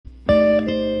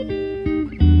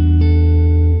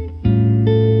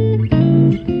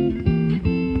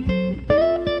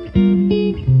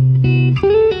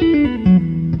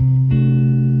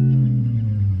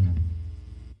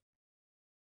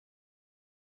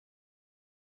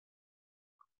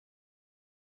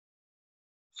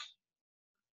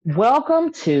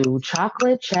Welcome to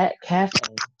Chocolate Chat Cafe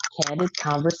Candid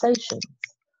Conversations,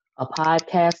 a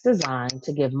podcast designed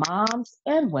to give moms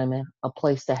and women a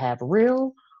place to have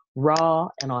real, raw,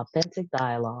 and authentic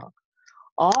dialogue,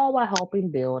 all while helping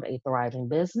build a thriving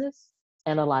business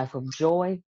and a life of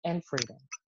joy and freedom.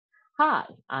 Hi,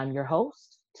 I'm your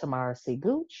host, Tamara C.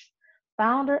 Gooch,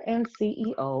 founder and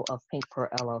CEO of Pink Pearl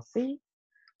LLC,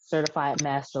 certified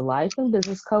master life and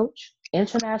business coach,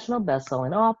 international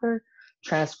best-selling author,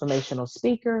 transformational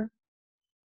speaker,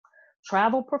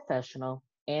 travel professional,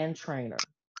 and trainer.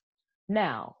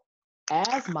 Now,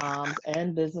 as moms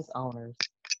and business owners,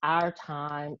 our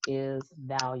time is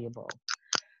valuable.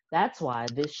 That's why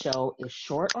this show is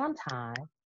short on time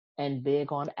and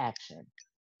big on action.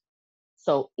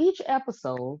 So each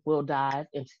episode will dive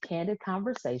into candid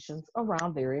conversations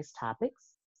around various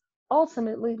topics,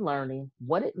 ultimately learning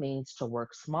what it means to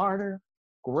work smarter,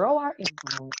 grow our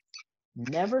influence,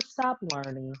 never stop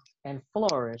learning, and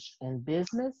flourish in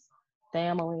business,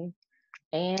 family,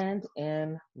 and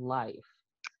in life.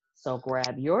 So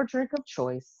grab your drink of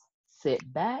choice, sit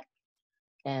back,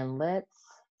 and let's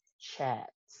chat.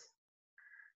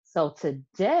 So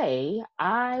today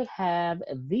I have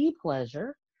the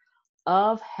pleasure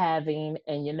of having,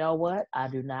 and you know what? I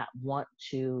do not want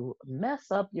to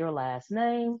mess up your last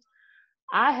name.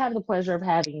 I have the pleasure of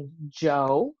having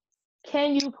Joe.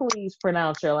 Can you please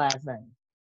pronounce your last name?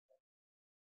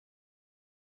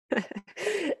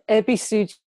 Ebi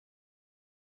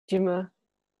Sujima.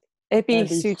 Ebi Ebi,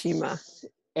 Sujima.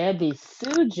 Ebi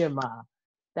Sujima.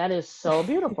 That is so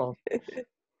beautiful.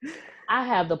 I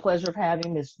have the pleasure of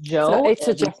having Miss So Joe it's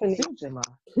a Ebi Japanese. Sujima.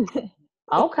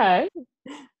 Okay.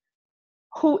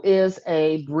 Who is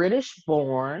a British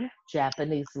born,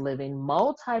 Japanese living,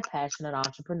 multi passionate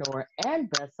entrepreneur and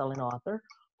best selling author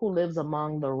who lives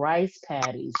among the rice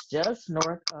paddies just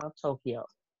north of Tokyo.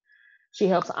 She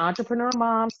helps entrepreneur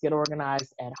moms get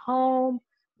organized at home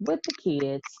with the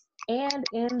kids and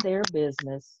in their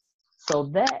business so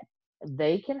that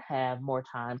they can have more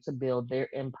time to build their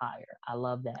empire. I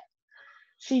love that.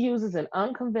 She uses an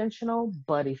unconventional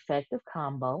but effective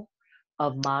combo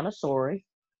of Montessori,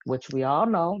 which we all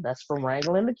know that's for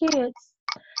wrangling the kids,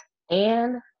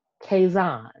 and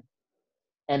Kaizen.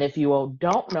 And if you all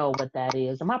don't know what that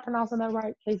is, am I pronouncing that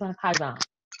right? Kaizen? Kaizen.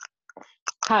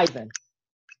 Kaizen.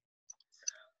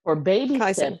 For baby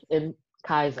Kaizen. steps in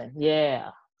Kaizen,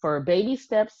 yeah. For baby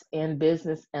steps in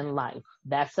business and life.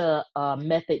 That's a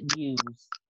method used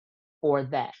for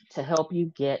that to help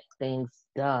you get things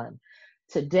done.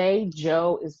 Today,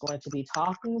 Joe is going to be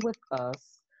talking with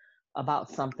us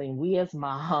about something we as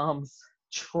moms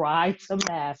try to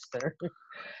master,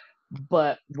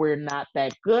 but we're not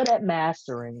that good at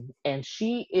mastering. And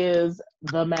she is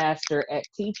the master at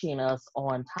teaching us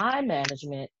on time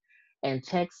management and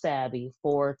tech savvy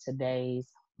for today's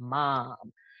mom.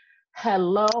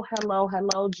 Hello, hello,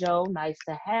 hello, Joe. Nice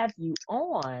to have you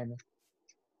on.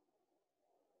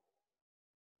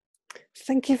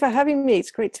 Thank you for having me.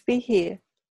 It's great to be here.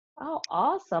 Oh,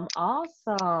 awesome,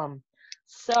 awesome.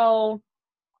 So,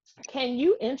 can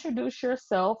you introduce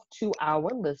yourself to our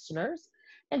listeners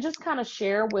and just kind of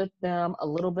share with them a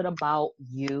little bit about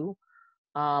you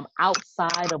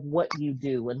outside of what you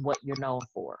do and what you're known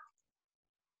for?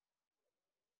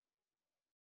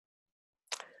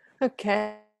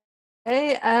 Okay.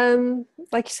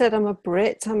 Like you said, I'm a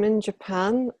Brit. I'm in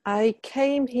Japan. I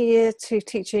came here to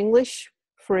teach English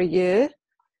for a year,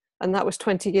 and that was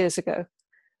 20 years ago.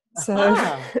 So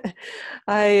Aha.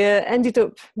 I ended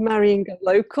up marrying a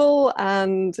local,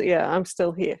 and yeah, I'm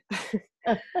still here.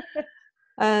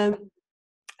 um,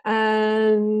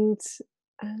 and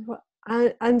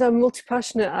and I'm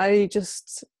multi-passionate. I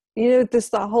just, there's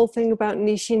that whole thing about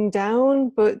niching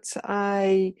down, but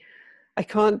I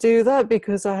can't do that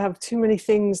because I have too many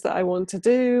things that I want to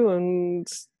do and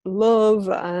love,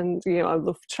 and I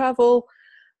love travel,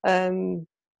 um,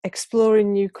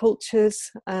 exploring new cultures,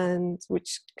 and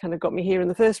which kind of got me here in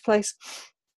the first place.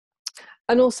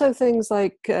 And also things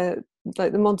like the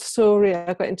Montessori.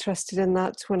 I got interested in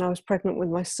that when I was pregnant with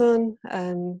my son,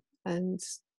 and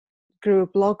grew a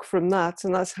blog from that,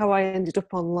 and that's how I ended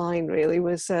up online. Really,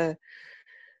 was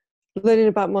learning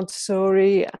about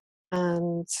Montessori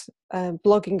and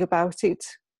blogging about it,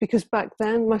 because back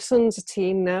then, my son's a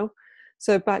teen now,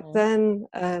 so back Mhm.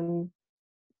 then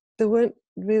there weren't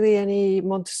really any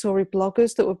Montessori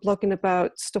bloggers that were blogging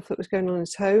about stuff that was going on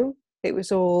at home. It was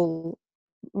all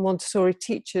Montessori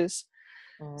teachers.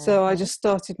 So I Mhm. just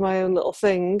started my own little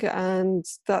thing, and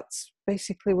that's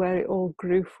basically where it all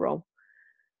grew from.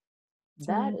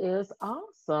 That So, is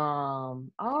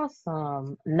awesome.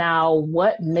 Awesome. Now,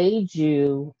 what made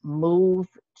you move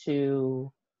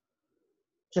to?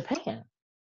 Japan?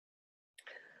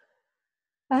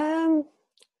 Um,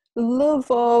 Love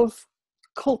of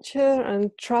culture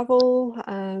and travel,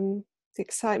 the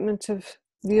excitement of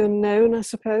the unknown, I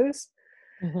suppose.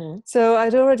 Hmm. So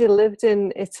I'd already lived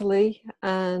in Italy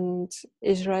and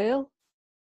Israel,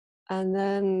 and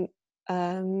then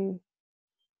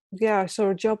I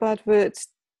saw a job advert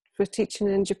for teaching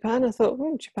in Japan. I thought,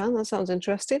 Japan, that sounds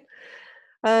interesting.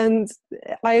 And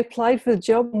I applied for the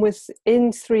job, and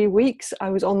within 3 weeks, I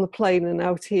was on the plane and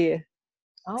out here.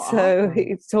 Oh, So awesome.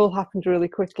 it's all happened really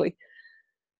quickly.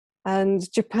 And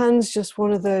Japan's just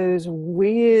one of those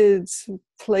weird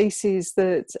places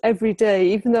that every day,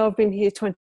 even though I've been here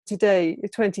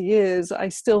 20 years, I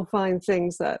still find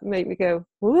things that make me go,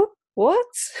 what?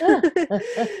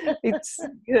 It's,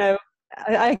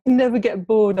 I can never get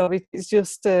bored of it. It's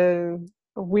just a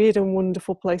weird and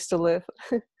wonderful place to live.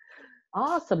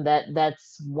 Awesome.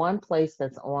 That's one place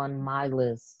that's on my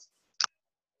list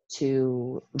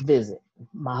to visit.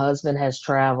 My husband has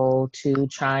traveled to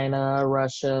China,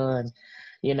 Russia, and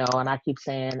and I keep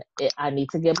saying I need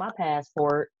to get my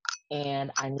passport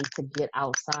and I need to get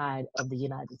outside of the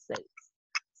United States.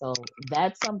 So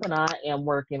that's something I am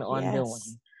working on doing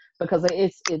Yes. because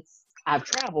it's I've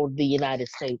traveled the United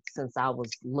States since I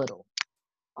was little.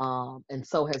 And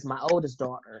so has my oldest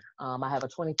daughter. I have a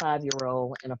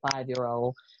 25-year-old and a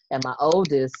 5-year-old, and my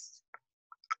oldest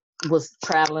was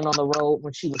traveling on the road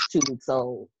when she was 2 weeks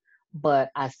old. But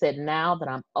I said, now that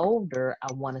I'm older,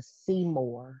 I want to see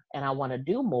more and I want to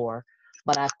do more.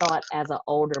 But I thought as an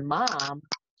older mom,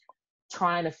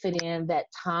 trying to fit in that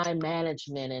time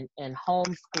management and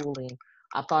homeschooling,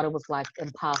 I thought it was like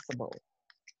impossible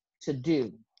to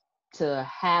do, to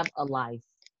have a life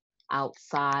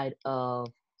outside of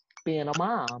being a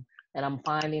mom. And I'm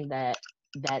finding that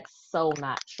that's so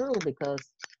not true because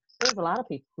there's a lot of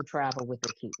people who travel with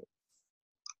their kids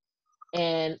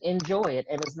and enjoy it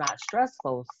and it's not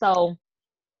stressful. So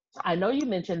I know you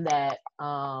mentioned that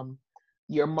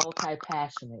you're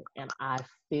multi-passionate and I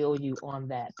feel you on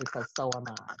that because so am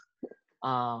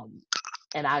I.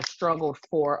 And I struggled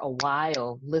for a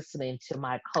while listening to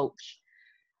my coach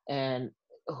and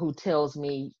who tells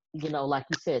me, like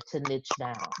you said, to niche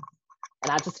down.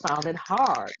 And I just found it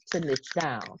hard to niche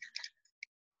down.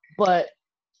 But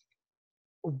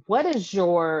what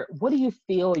do you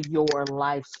feel your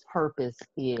life's purpose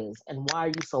is and why are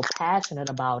you so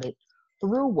passionate about it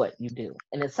through what you do?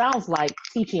 And it sounds like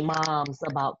teaching moms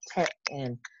about tech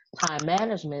and time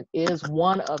management is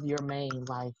one of your main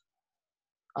life,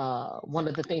 one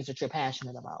of the things that you're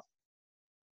passionate about.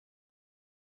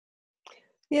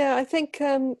 Yeah, I think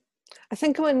I'm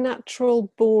a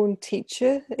natural born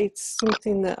teacher. It's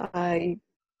something that I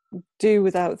do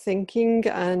without thinking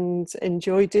and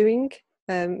enjoy doing.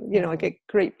 I Hmm. get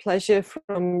great pleasure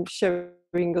from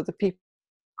showing other people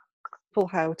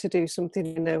how to do something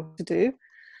they know how to do.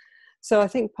 So I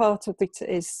think part of it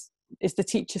is the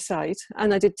teacher side,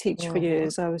 and I did teach for Hmm.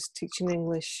 years. I was teaching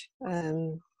English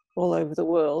all over the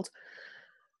world,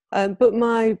 but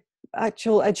my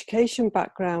actual education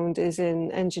background is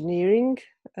in engineering.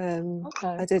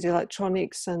 Okay. I did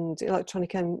electronics and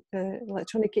electronic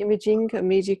imaging and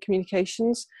media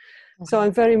communications. So Hmm.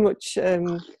 I'm very much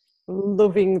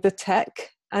loving the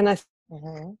tech, and I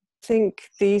Hmm. think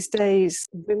these days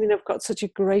women have got such a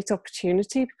great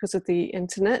opportunity because of the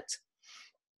internet,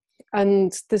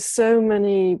 and there's so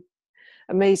many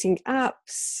amazing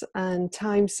apps and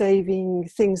time-saving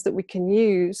things that we can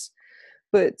use.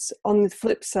 But on the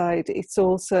flip side, it's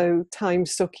also time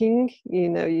sucking. You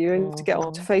only have to get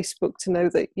onto Hmm. Facebook to know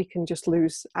that you can just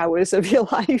lose hours of your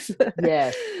life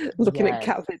Yes. looking at Yes.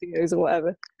 cat videos or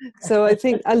whatever. So I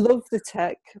think I love the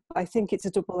tech. I think it's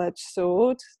a double-edged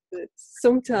sword. That Yes.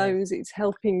 sometimes it's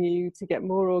helping you to get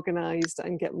more organized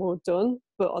and get more done.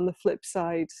 But on the flip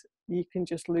side, you can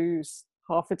just lose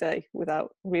half a day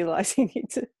without realizing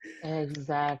it.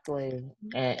 Exactly.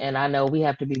 And I know we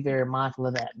have to be very mindful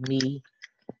of that.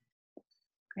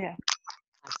 Yeah.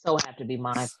 I so have to be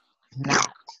mindful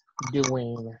not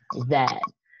doing that.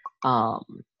 Um,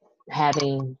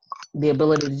 Having the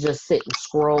ability to just sit and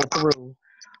scroll through.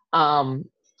 Um,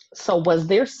 so was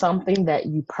there something that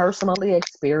you personally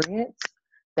experienced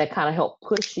that kind of helped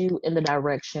push you in the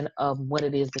direction of what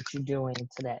it is that you're doing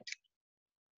today?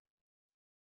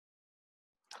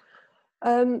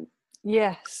 Um,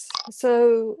 yes.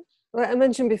 So, like I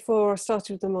mentioned before, I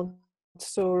started with the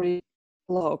Montessori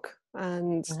blog,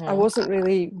 and I Hmm. wasn't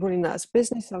really running that as a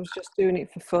business. I was just doing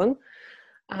it for fun.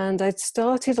 And I'd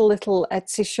started a little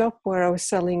Etsy shop where I was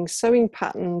selling sewing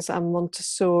patterns and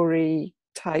Montessori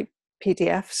type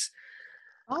PDFs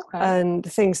Okay. and the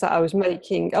things that I was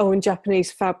making. Oh, and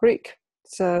Japanese fabric.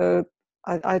 So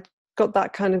I'd got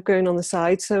that kind of going on the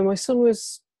side. So my son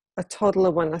was a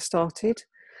toddler when I started.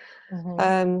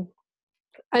 Mm-hmm.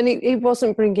 And it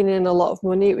wasn't bringing in a lot of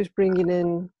money. It was bringing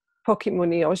in pocket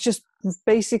money. I was just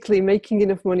basically making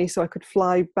enough money so I could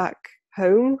fly back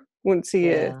home once a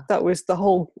year. Yeah. That was the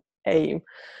whole aim.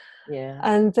 Yeah.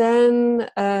 And then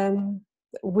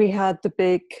we had the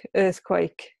big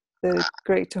earthquake, the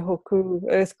Great Tohoku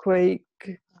earthquake,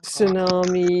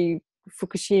 tsunami,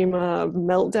 Fukushima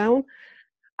meltdown.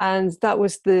 And that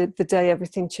was the day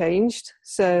everything changed.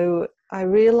 So I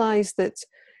realized that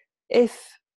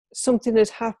if something had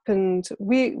happened,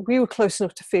 we were close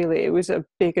enough to feel it. It was a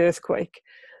big earthquake,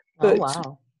 Oh, but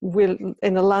wow. we're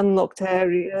in a landlocked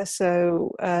area,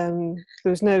 so there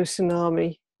was no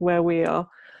tsunami where we are.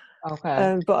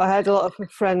 Okay. But I had a lot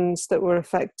of friends that were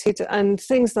affected, and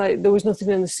things like there was nothing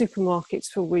in the supermarkets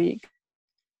for weeks,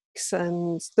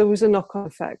 and there was a knock-on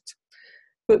effect.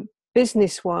 But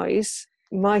business-wise,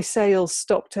 my sales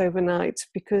stopped overnight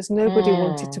because nobody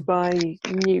wanted to Mm. buy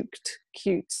nuked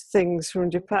cute things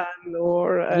from Japan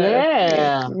or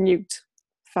Yeah. nuked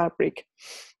fabric.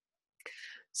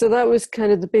 So that was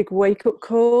kind of the big wake-up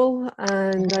call,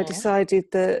 and I Mm-hmm. decided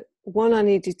that one, I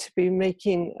needed to be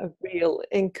making a real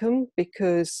income,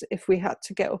 because if we had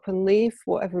to get up and leave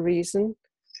for whatever reason,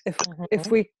 if Mm-hmm.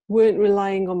 we weren't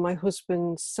relying on my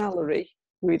husband's salary,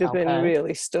 we'd have been Okay.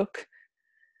 really stuck.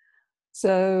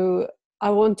 So I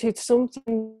wanted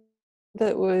something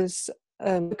that was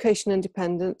location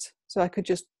independent, so I could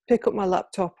just pick up my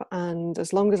laptop, and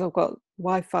as long as I've got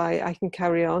Wi-Fi, I can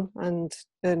carry on and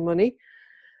earn money.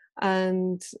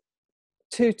 And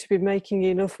two, to be making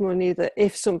enough money that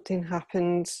if something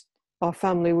happened, our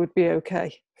family would be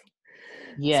okay.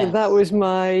 So that Yes. was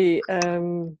my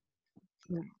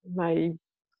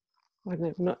I don't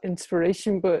know, not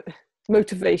inspiration, but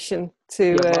motivation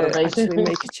to Yeah. Motivation. actually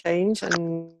make a change.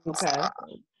 And Okay.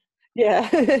 yeah.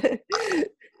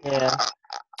 Yeah.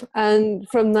 And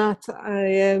from that,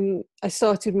 I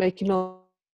started making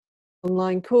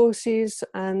online courses,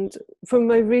 and from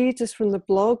my readers from the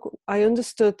blog, I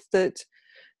understood that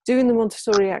doing the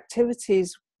Montessori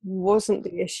activities wasn't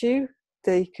the issue.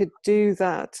 They could do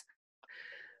that.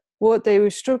 What they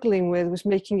were struggling with was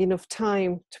making enough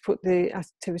time to put the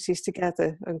activities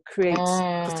together and create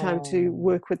the time to Mm.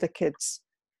 work with the kids.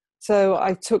 So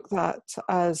I took that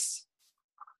as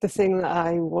the thing that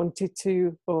I wanted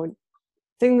to, or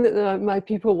thing that my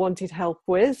people wanted help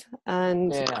with,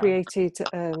 and Yeah. created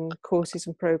courses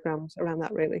and programs around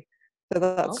that, really. So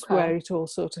that's Okay. where it all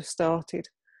sort of started.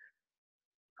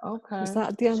 Was Okay.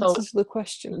 that the So answer to the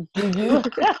question? do you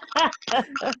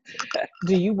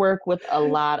do you work with a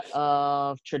lot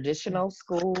of traditional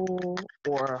school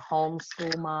or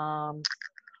homeschool moms,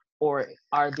 or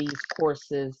are these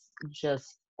courses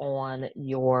just on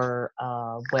your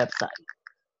website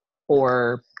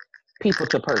for people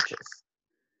to purchase?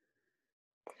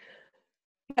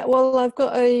 Yeah, well, I've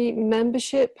got a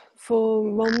membership for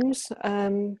mums,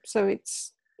 so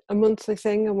it's a monthly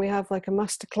thing, and we have like a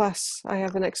masterclass. I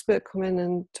have an expert come in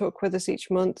and talk with us each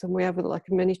month, and we have like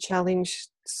a mini challenge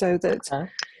so that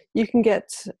Okay. you can get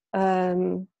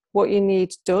what you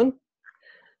need done.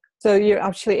 So you're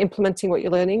actually implementing what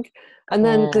you're learning. And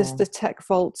then there's Mm. the Tech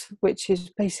Vault, which is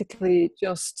basically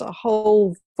just a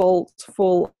whole vault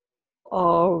full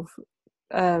of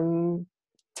um,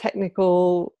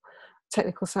 technical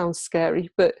sounds scary,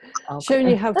 but showing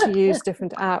Okay. you how to use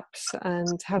different apps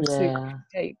and how to Yeah.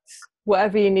 create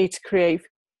whatever you need to create for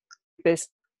business.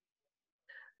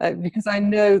 Because I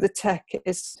know the tech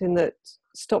is something that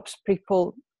stops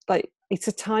people, like it's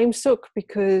a time suck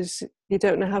because you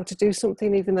don't know how to do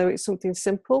something even though it's something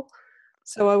simple.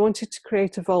 So I wanted to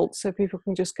create a vault so people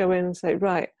can just go in and say,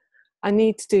 right, I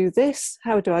need to do this.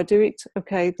 How do I do it?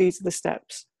 Okay, these are the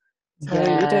steps. So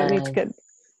you don't need to Yes.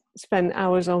 spend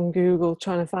hours on Google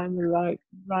trying to find the right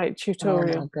Oh my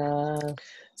tutorial. gosh.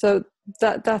 So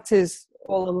that is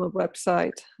all on my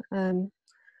website.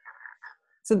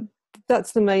 So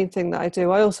that's the main thing that I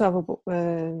do. I also have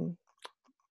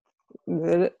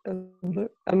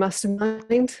a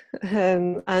mastermind,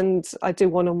 and I do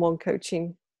one-on-one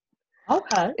coaching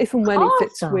Okay. if and when it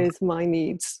fits Awesome. with my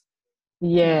needs.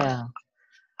 Yeah.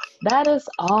 That is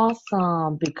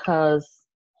awesome because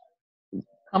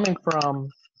coming from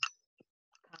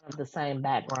kind of the same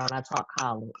background, I taught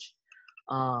college.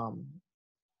 Um,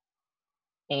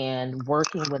 and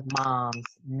working with moms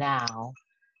now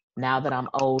that I'm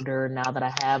older, now that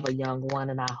I have a young one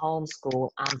and I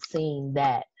homeschool, I'm seeing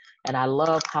that. And I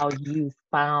love how you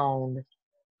found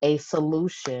a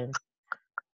solution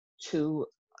to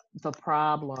the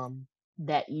problem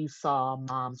that you saw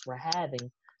moms were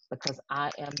having, because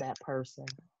I am that person.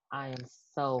 I am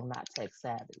so not tech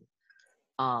savvy.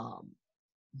 Um,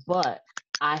 but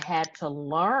I had to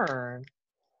learn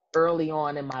early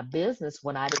on in my business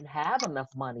when I didn't have enough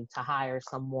money to hire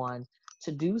someone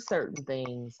to do certain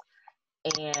things.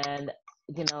 And,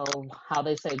 you know, how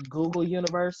they say Google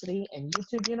University and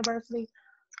YouTube University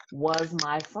was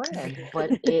my friend,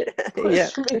 but it Yeah.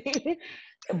 pushed me,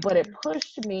 but it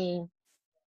pushed me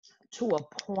to a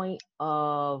point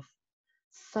of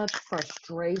such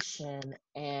frustration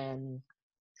and,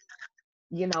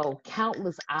 you know,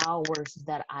 countless hours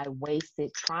that I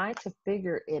wasted trying to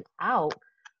figure it out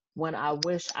when I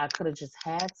wish I could have just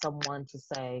had someone to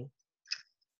say,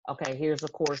 okay, here's a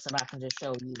course and I can just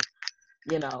show you,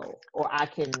 you know, or I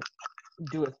can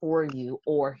do it for you,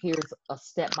 or here's a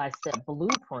step-by-step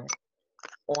blueprint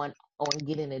on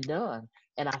getting it done.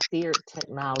 And I feared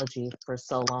technology for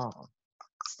so long.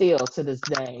 Still to this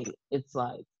day, it's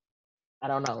like, I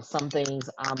don't know, some things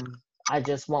I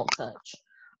just won't touch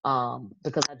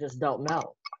because I just don't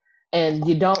know. And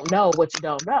you don't know what you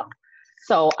don't know.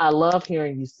 So I love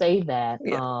hearing you say that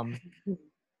Yeah.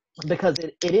 because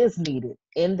it is needed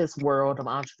in this world of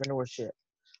entrepreneurship,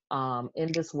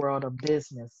 in this world of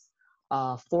business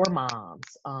for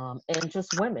moms and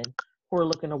just women who are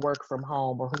looking to work from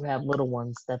home or who have little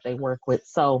ones that they work with.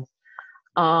 So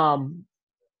um,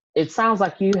 it sounds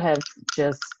like you have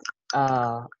just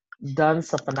uh, done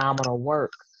some phenomenal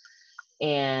work.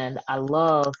 And I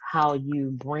love how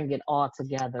you bring it all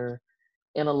together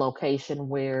in a location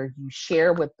where you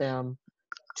share with them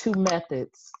two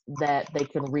methods that they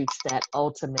can reach that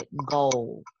ultimate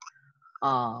goal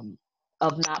um,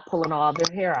 of not pulling all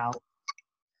their hair out,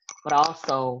 but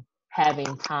also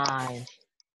having time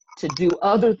to do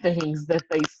other things that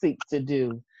they seek to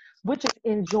do, which is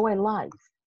enjoy life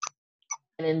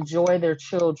and enjoy their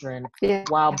children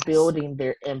while Yes. building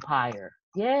their empire.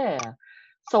 Yeah.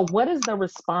 So, what is the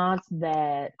response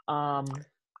that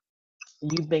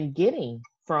you've been getting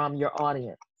from your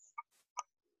audience?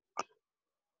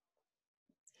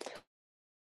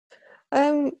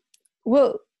 Um,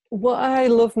 well, what I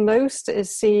love most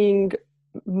is seeing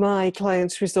my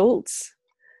clients' results.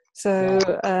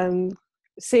 So Yeah.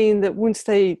 seeing that once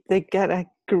they get a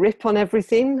grip on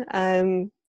everything,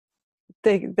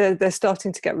 they're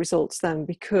starting to get results then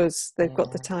because they've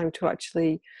got the Yeah. time to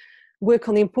actually work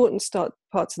on the important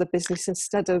parts of the business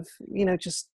instead of, you know,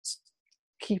 just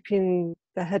keeping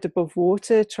their head above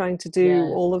water, trying to do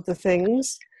Yes. all of the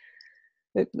things.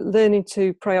 Learning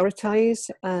to prioritize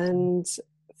and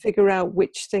figure out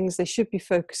which things they should be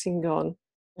focusing on.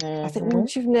 I think Mm-hmm.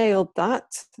 once you've nailed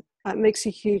that, that makes a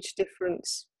huge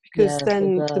difference because Yes, it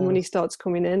then the money does. starts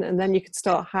coming in and then you can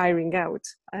start hiring out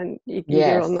and you're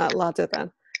Yes. on that ladder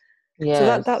then. So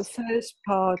that Yes. first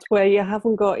part where you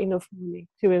haven't got enough money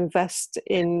to invest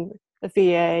in a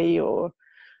VA or,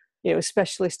 you know, a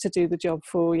specialist to do the job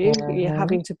for you, you're Mm-hmm.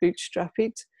 having to bootstrap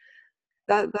it.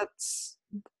 That's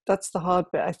the hard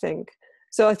bit, I think.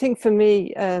 So I think for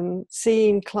me,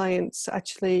 seeing clients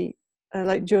actually,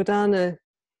 like Jordana,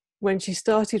 when she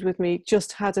started with me,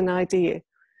 just had an idea.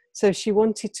 So she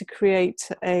wanted to create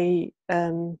a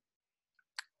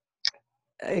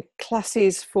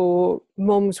classes for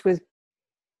moms with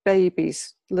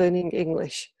babies learning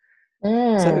English.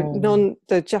 So Mm.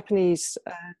 the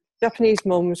Japanese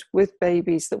moms with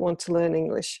babies that want to learn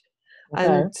English, Okay.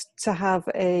 and to have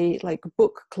a like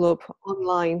book club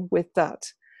online with that.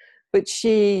 But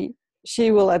she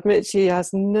will admit she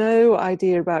has no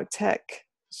idea about tech.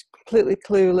 She's completely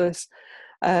clueless.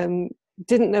 Um,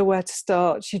 didn't know where to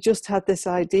start. She just had this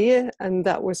idea, and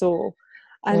that was all.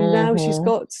 And now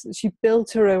Mm-hmm. she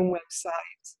built her own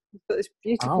website. She's got this Oh,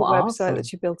 beautiful website that awesome.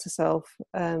 she built herself.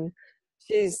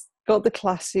 She's got the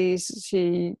classes.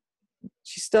 She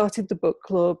started the book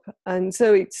club, and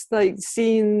so it's like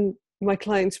seeing my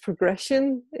clients'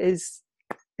 progression is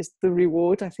the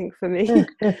reward, I think, for me.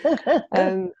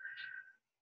 um,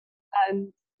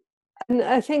 and and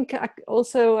I think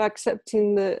also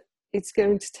accepting that it's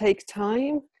going to take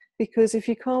time, because if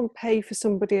you can't pay for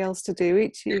somebody else to do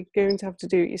it, you're going to have to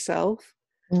do it yourself.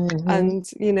 Mm-hmm. And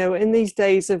you know, in these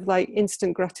days of like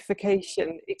instant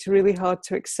gratification, it's really hard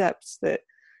to accept that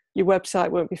your website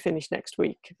won't be finished next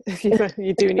week if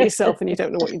you're doing it yourself and you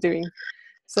don't know what you're doing.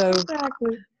 So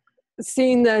Exactly.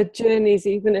 seeing their journeys,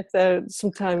 even if they're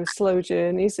sometimes slow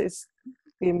journeys, is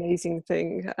the amazing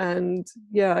thing. And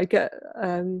yeah, I get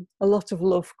a lot of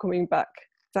love coming back,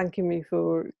 thanking me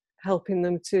for helping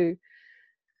them to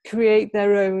create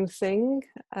their own thing.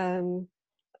 And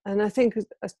I think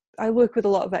I work with a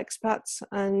lot of expats,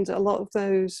 and a lot of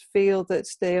those feel that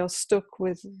they are stuck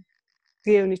with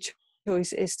the only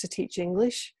choice is to teach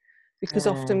English. because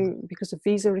often because of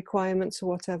visa requirements or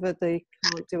whatever, they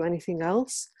can't do anything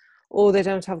else, or they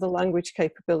don't have the language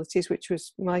capabilities, which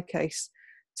was my case,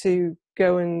 to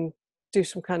go and do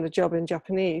some kind of job in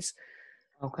Japanese.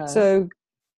 Okay. So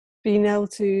being able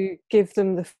to give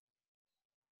them the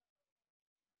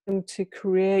freedom to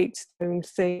create their own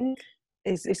thing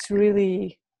it's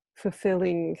really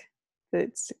fulfilling.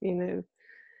 That, you know,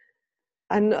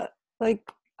 and like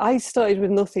I started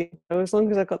with nothing. As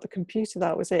long as I got the computer,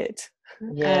 that was it.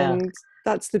 Yeah. And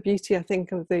that's the beauty, I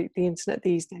think, of the internet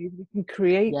these days. We can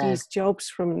create these jobs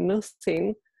from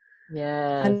nothing.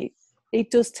 Yes. And it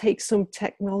does take some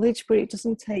tech knowledge, but it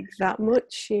doesn't take that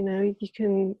much. You know, you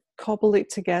can cobble it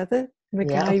together,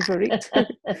 MacGyver it.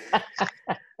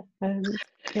 And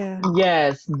yeah.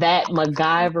 Yes, that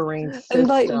MacGyvering And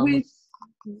like systems.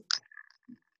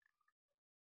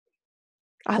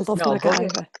 I love No, go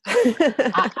ahead. MacGyver.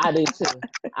 I do too.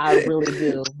 I really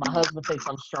do. My husband thinks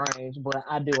I'm strange, but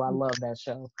I do. I love that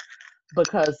show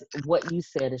because what you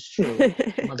said is true.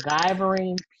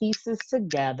 MacGyvering pieces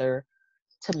together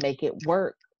to make it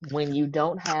work when you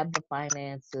don't have the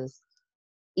finances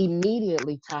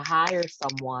immediately to hire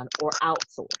someone or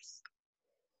outsource.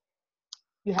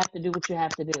 You have to do what you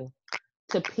have to do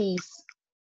to piece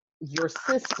your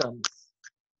systems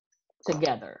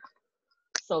together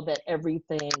so that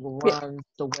everything Yeah. runs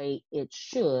the way it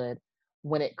should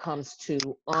when it comes to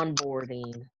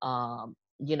onboarding,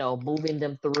 you know, moving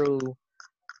them through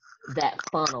that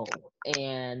funnel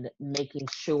and making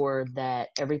sure that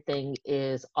everything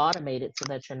is automated so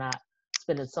that you're not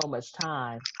spending so much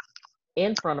time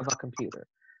in front of a computer,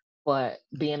 but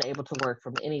being able to work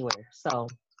from anywhere. So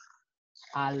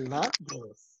I love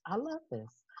this. I love this.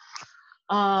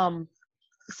 Um,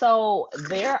 so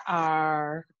there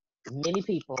are many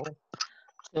people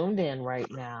tuned in right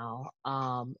now.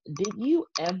 Did you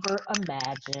ever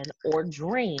imagine or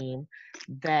dream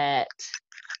that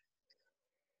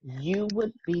you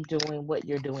would be doing what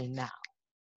you're doing now?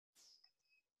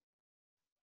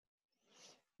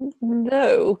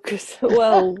 No, because,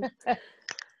 well,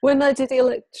 when I did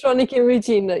electronic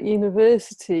imaging at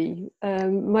university,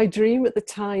 my dream at the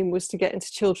time was to get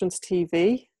into children's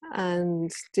TV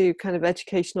and do kind of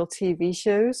educational TV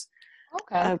shows,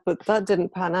 Okay. but that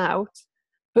didn't pan out.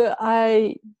 But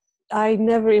I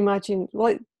never imagined,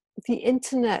 like, the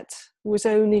internet was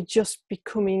only just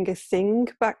becoming a thing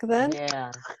back then,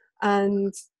 Yeah.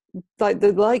 and like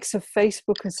the likes of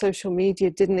Facebook and social media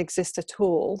didn't exist at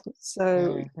all.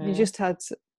 So you Mm-hmm. just had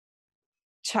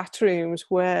chat rooms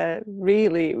where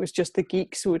really it was just the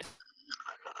geeks who would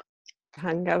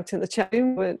hang out in the chat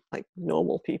room, weren't like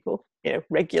normal people, you know,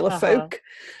 regular Uh-huh.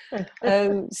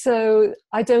 folk. So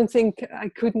I don't think I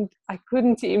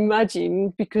couldn't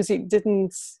imagine, because it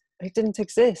didn't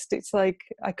exist. It's like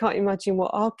I can't imagine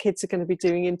what our kids are going to be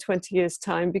doing in 20 years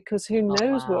time, because who Oh,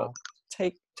 knows what wow.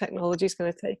 technology is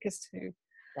going to take us to,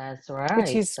 That's which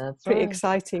right. is That's pretty right.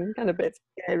 exciting and a bit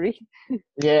scary.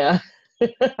 Yeah.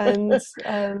 And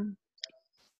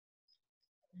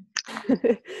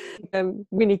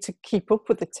we need to keep up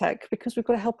with the tech, because we've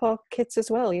got to help our kids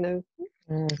as well. You know,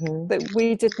 Mm-hmm. that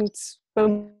we didn't,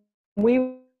 when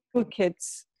we were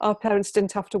kids, our parents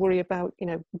didn't have to worry about, you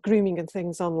know, grooming and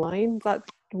things online. That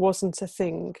wasn't a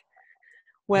thing.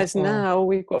 Whereas Mm-mm. now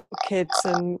we've got kids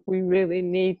and we really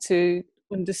need to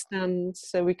understand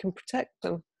so we can protect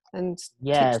them and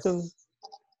teach them Yes.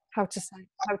 how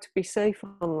to be safe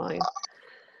online.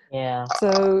 Yeah.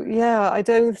 So yeah, I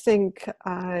don't think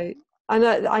I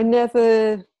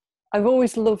never, I've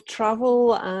always loved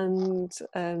travel and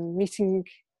meeting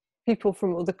people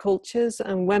from other cultures.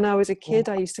 And when I was a kid,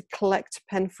 I used to collect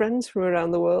pen friends from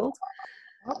around the world.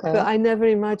 Okay. But I never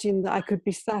imagined that I could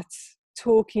be sat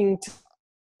talking to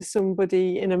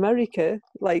somebody in America,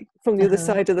 like from the other Uh-huh.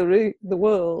 side of the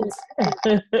world.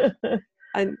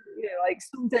 And, you know, like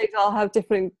some days I'll have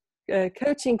different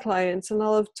coaching clients, and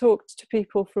I'll have talked to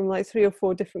people from like 3 or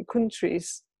 4 different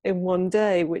countries in one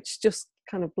day, which just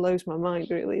kind of blows my mind,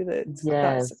 really, that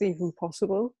that's Yes. even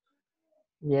possible.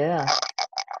 Yeah. I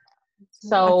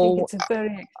think So, it's a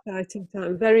very exciting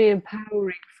time, very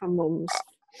empowering for mums.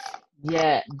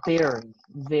 yeah, very,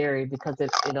 very, because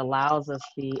it allows us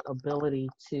the ability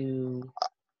to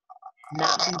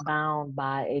not be bound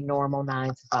by a normal 9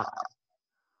 to 5.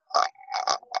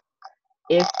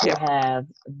 If you Yeah, have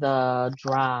the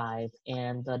drive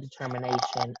and the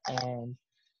determination and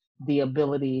the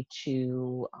ability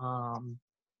to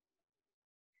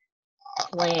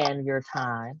plan your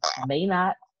time, may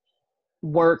not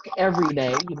work every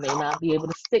day. You may not be able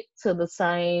to stick to the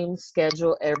same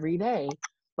schedule every day,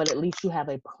 but at least you have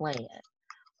a plan.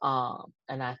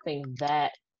 And I think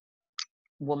that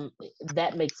well,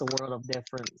 that makes a world of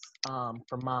difference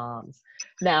for moms.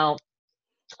 Now,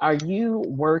 are you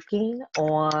working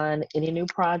on any new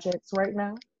projects right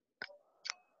now?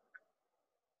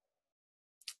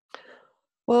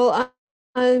 Well,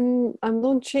 I'm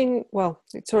launching. Well,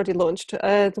 it's already launched.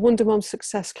 The Wonder Mom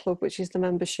Success Club, which is the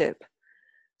membership.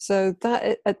 So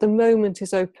that at the moment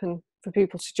is open for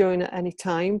people to join at any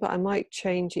time, but I might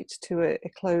change it to a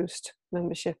closed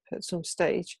membership at some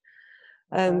stage.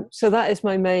 Okay. So that is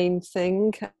my main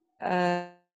thing.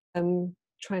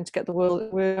 Trying to get the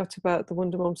word out about the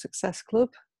Wonder Mom Success Club,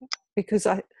 because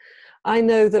I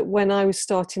know that when I was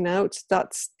starting out,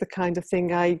 that's the kind of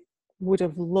thing I would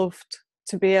have loved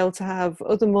to be able to have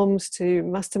other moms to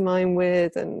mastermind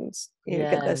with, and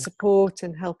get their Yes. support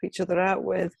and help each other out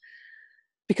with,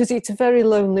 because it's a very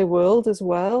lonely world as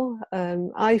well.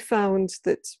 I found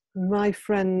that my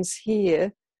friends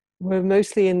here were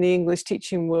mostly in the English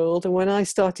teaching world, and when I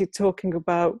started talking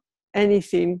about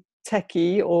anything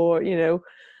techie or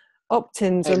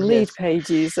opt-ins It and lead just,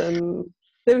 pages, and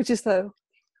they were just like,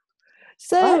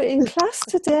 so what? in class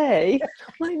today,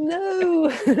 I'm like,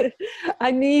 no,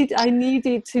 I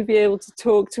needed to be able to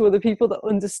talk to other people that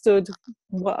understood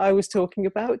what I was talking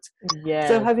about.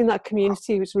 So Yes. having that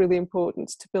community was really important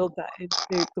to build that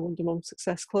into the Wonder Mom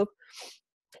Success Club.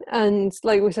 And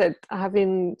like we said,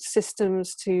 having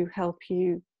systems to help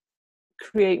you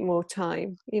create more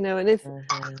time, and if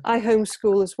Hmm. I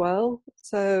homeschool as well.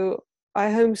 So I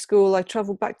homeschool, I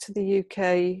travel back to the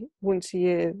UK once a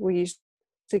year. We used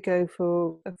to go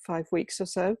for 5 weeks or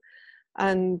so.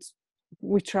 And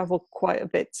we travel quite a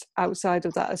bit outside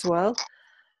of that as well.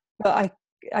 But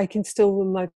I can still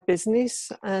run my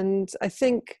business. And I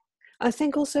think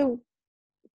also,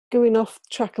 going off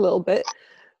track a little bit,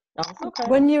 That's okay.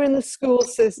 when you're in the school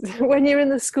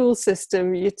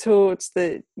system, you're taught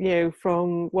that,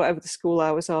 from whatever the school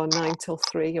hours are, 9 till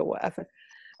 3 or whatever,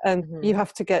 you Hmm.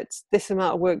 have to get this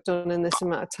amount of work done in this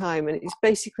amount of time, and it's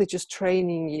basically just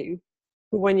training you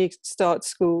for when you start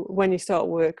school, when you start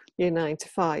work, you're 9 to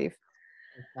 5.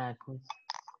 Exactly.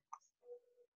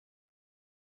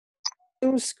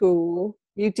 In school,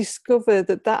 you discover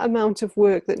that that amount of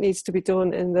work that needs to be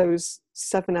done in those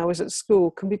 7 hours at school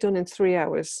can be done in 3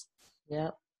 hours.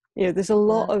 Yep. There's a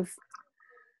lot of,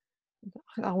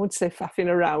 I wouldn't say faffing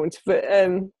around, but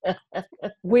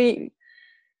we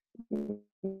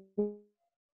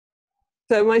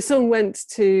so my son went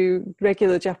to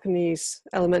regular Japanese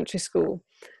elementary school,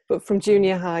 but from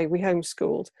junior high we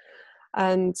homeschooled,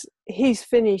 and he's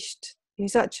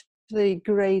actually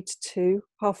grade 2,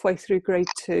 halfway through grade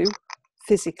 2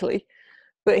 physically,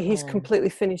 but he's Mm, completely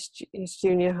finished his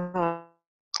junior high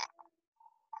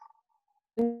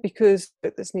because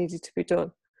that's needed to be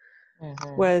done.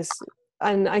 mhm, Whereas,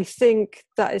 and I think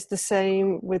that is the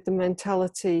same with the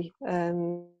mentality,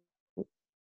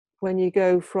 when you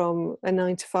go from a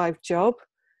 9 to 5 job,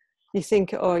 you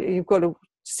think, oh, you've got to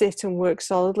sit and work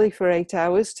solidly for 8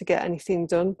 hours to get anything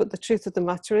done. But the truth of the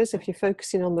matter is, if you're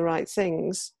focusing on the right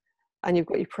things and you've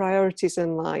got your priorities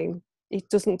in line, it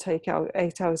doesn't take out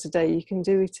 8 hours a day. You can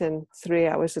do it in 3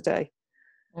 hours a day.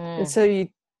 And mm, so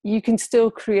you can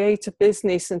still create a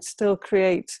business and still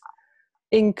create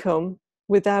income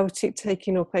without it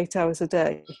taking up 8 hours a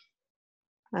day.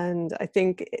 And I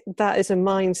think that is a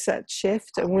mindset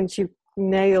shift. And once you've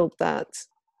nailed that,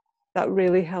 that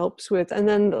really helps with, and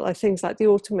then like things like the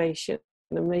automation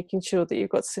and making sure that you've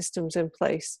got systems in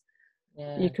place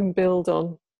you yeah, can build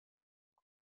on.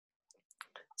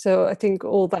 So I think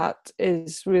all that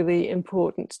is really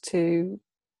important to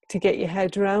get your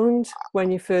head around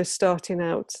when you're first starting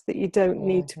out, that you don't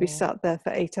need to be mhm. sat there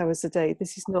for 8 hours a day.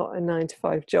 This is not a 9 to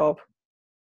 5 job.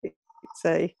 It's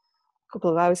a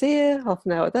couple of hours here, half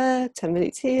an hour there, 10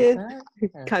 minutes That's here right.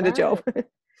 That's kind of job. right.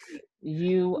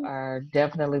 You are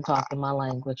definitely talking my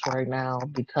language right now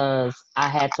because I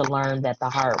had to learn that the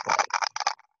hard way.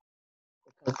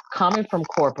 Because coming from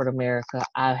corporate America,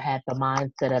 I had the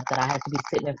mindset of that I had to be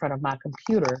sitting in front of my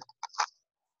computer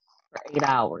for 8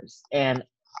 hours. And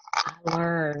I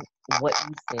learned what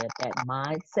you said, that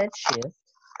mindset shift.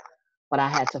 But I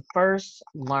had to first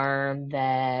learn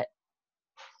that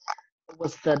it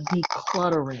was the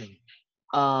decluttering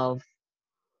of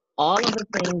all of the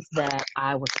things that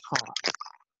I was taught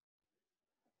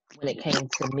when it came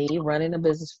to me running a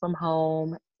business from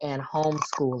home and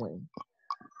homeschooling.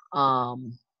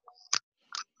 Um,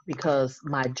 because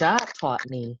my job taught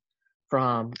me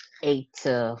from 8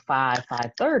 to 5,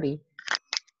 5:30,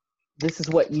 this is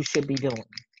what you should be doing.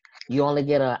 You only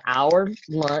get an hour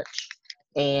lunch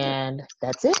and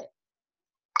that's it.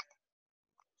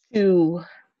 To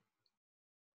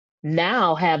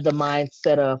now have the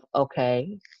mindset of,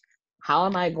 okay, How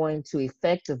am I going to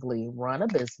effectively run a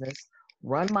business,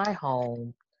 run my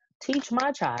home, teach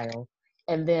my child,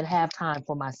 and then have time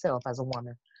for myself as a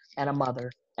woman and a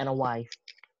mother and a wife?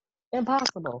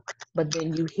 Impossible. But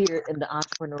then you hear in the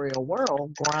entrepreneurial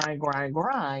world, grind, grind,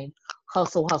 grind,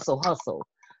 hustle, hustle, hustle.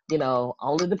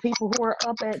 Only the people who are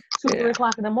up at 2, 3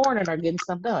 o'clock in the morning are getting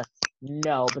stuff done.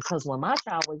 No, because when my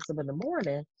child wakes up in the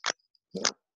morning,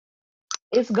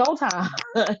 it's go time.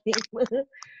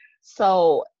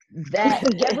 So that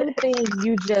everything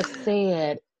you just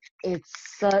said, it's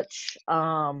such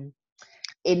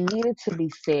it needed to be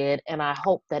said, and I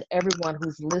hope that everyone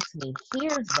who's listening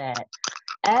hears that.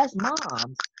 As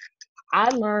moms, I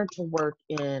learned to work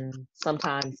in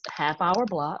sometimes half-hour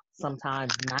block,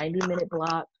 sometimes 90-minute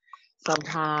block,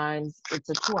 sometimes it's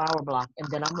a 2-hour block, and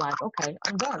then I'm like, okay,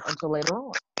 I'm done until later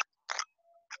on,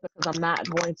 because I'm not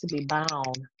going to be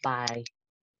bound by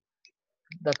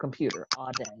the computer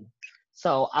all day.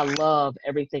 So I love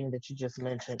everything that you just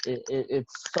mentioned.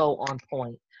 It's so on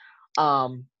point.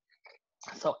 Um,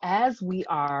 so as we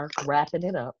are wrapping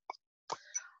it up,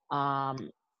 um,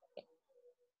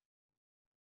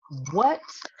 what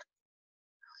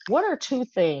what are two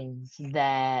things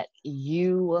that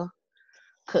you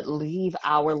could leave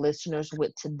our listeners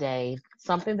with today?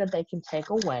 Something that they can take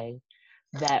away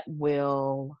that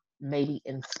will maybe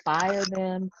inspire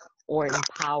them or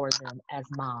empower them as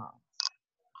moms.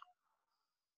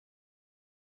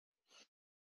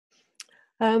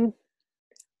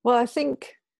 Well, I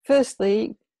think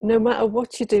firstly, no matter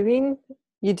what you're doing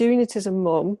it as a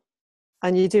mum,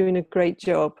 and you're doing a great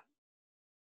job.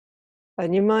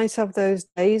 And you might have those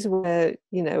days where,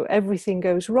 everything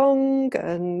goes wrong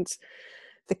and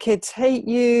the kids hate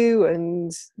you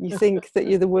and you think that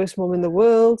you're the worst mum in the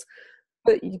world.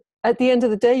 But at the end of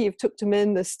the day, you've tucked them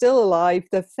in, they're still alive,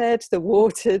 they're fed, they're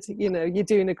watered, you're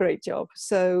doing a great job.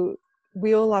 So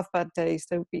we all have bad days,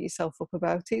 don't beat yourself up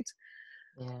about it.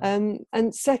 Yeah.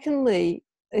 And secondly,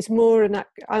 it's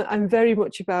I'm very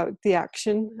much about the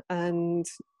action and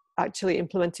actually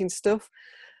implementing stuff.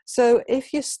 So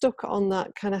if you're stuck on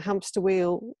that kind of hamster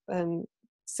wheel,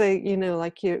 say,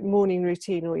 like your morning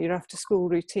routine or your after school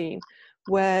routine,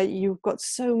 where you've got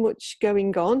so much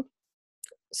going on,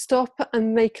 stop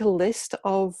and make a list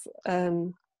of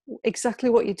exactly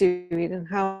what you're doing and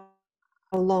how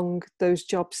long those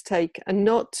jobs take, and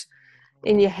not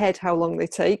in your head how long they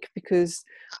take, because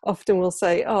often we'll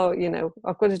say, oh,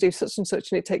 I've got to do such and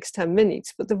such and it takes 10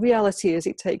 minutes, but the reality is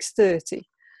it takes 30.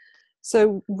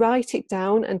 So write it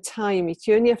down and time it.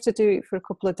 You only have to do it for a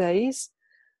couple of days,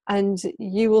 and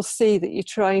you will see that you're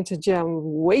trying to jam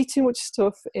way too much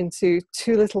stuff into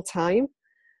too little time.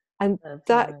 And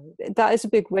that is a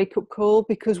big wake-up call,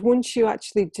 because once you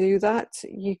actually do that,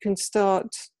 you can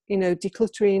start,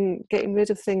 decluttering, getting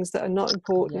rid of things that are not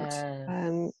important,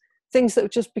 Yes. things that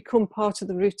have just become part of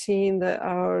the routine that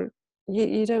are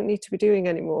you don't need to be doing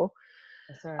anymore.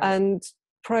 That's right. And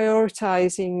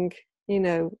prioritizing,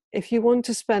 if you want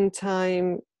to spend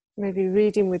time maybe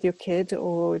reading with your kid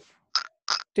or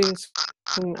doing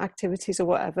some activities or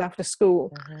whatever after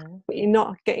school, but you're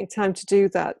not getting time to do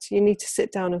that, you need to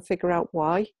sit down and figure out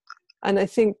why. And I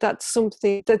think that's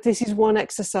something that this is one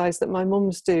exercise that my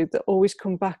mums do, that always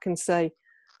come back and say,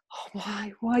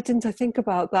 oh, why didn't I think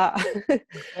about that?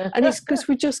 And it's because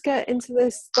we just get into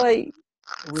this like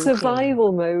routine.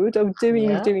 Survival mode of doing.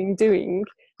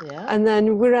 Yeah. And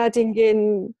then we're adding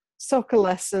in soccer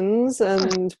lessons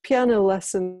and piano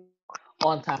lessons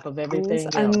on top of everything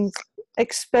and else.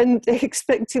 expecting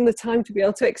the time to be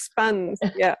able to expand.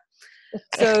 Yeah.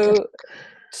 So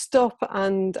stop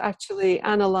and actually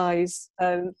analyze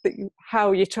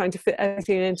how you're trying to fit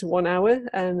everything into 1 hour,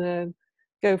 and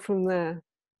go from there.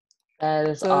 That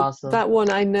is So awesome. that one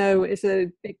I know is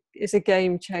a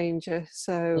game changer.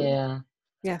 So yeah.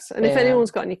 Yes, and if anyone's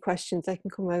got any questions, they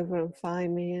can come over and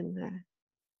find me. And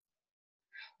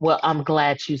well, I'm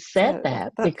glad you said so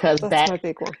that, that's because my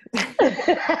big one.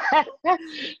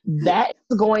 that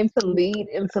is going to lead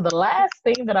into the last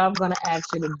thing that I'm going to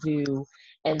ask you to do,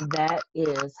 and that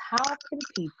is, how can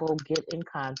people get in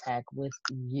contact with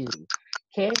you?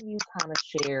 Can you kind of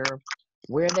share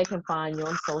where they can find you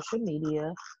on social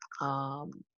media,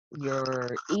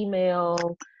 your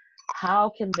email? How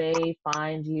can they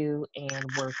find you and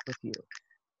work with you?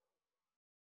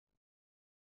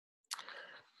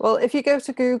 Well, if you go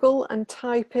to Google and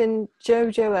type in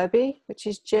Jojo Ebby, which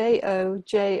is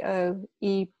JoJoebi,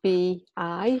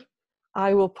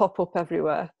 I will pop up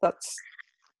everywhere.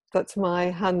 That's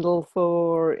my handle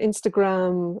for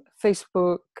Instagram,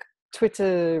 Facebook,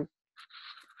 Twitter,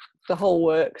 the whole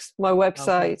works. My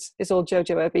website is all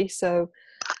Jojo Ebby. So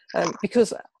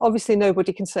because obviously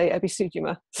nobody can say Ebby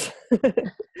Sujima.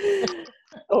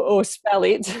 or spell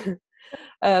it.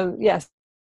 Yes.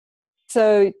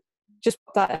 So just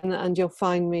put that in and you'll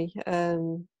find me.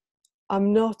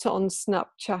 I'm not on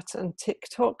Snapchat and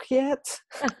TikTok yet,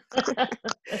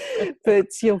 but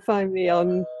you'll find me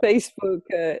on Facebook,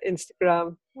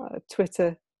 Instagram,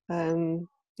 Twitter.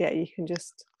 Yeah, you can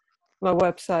just, my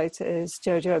website is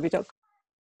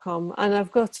jojoeby.com, and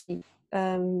I've got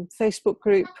a Facebook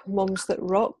group, Moms That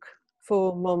Rock,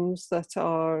 for mums that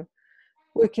are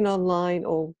working online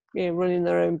or running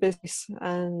their own business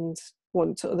and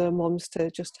want other moms to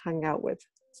just hang out with.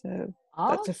 So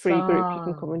that's a free group. You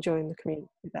can come and join the community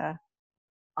there.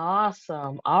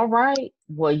 Awesome. All right.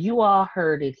 Well, you all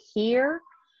heard it here.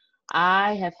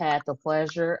 I have had the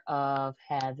pleasure of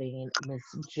having Miss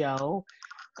Jo,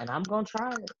 and I'm going to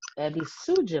try it, Ebi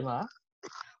Sujima,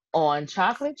 on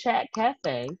Chocolate Chat Cafe,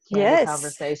 Candid Yes.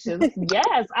 Conversations.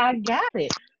 Yes, I got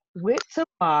it. With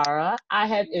Tamara. I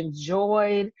have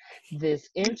enjoyed this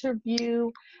interview,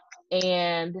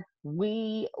 and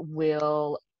we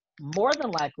will more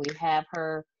than likely have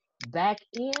her back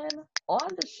in on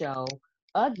the show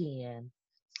again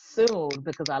soon,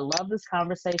 because I love this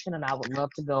conversation and I would love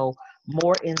to go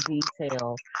more in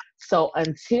detail. So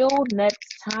until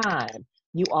next time,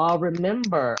 you all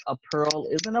remember, a pearl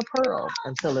isn't a pearl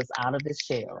until it's out of its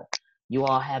shell. You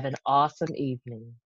all have an awesome evening.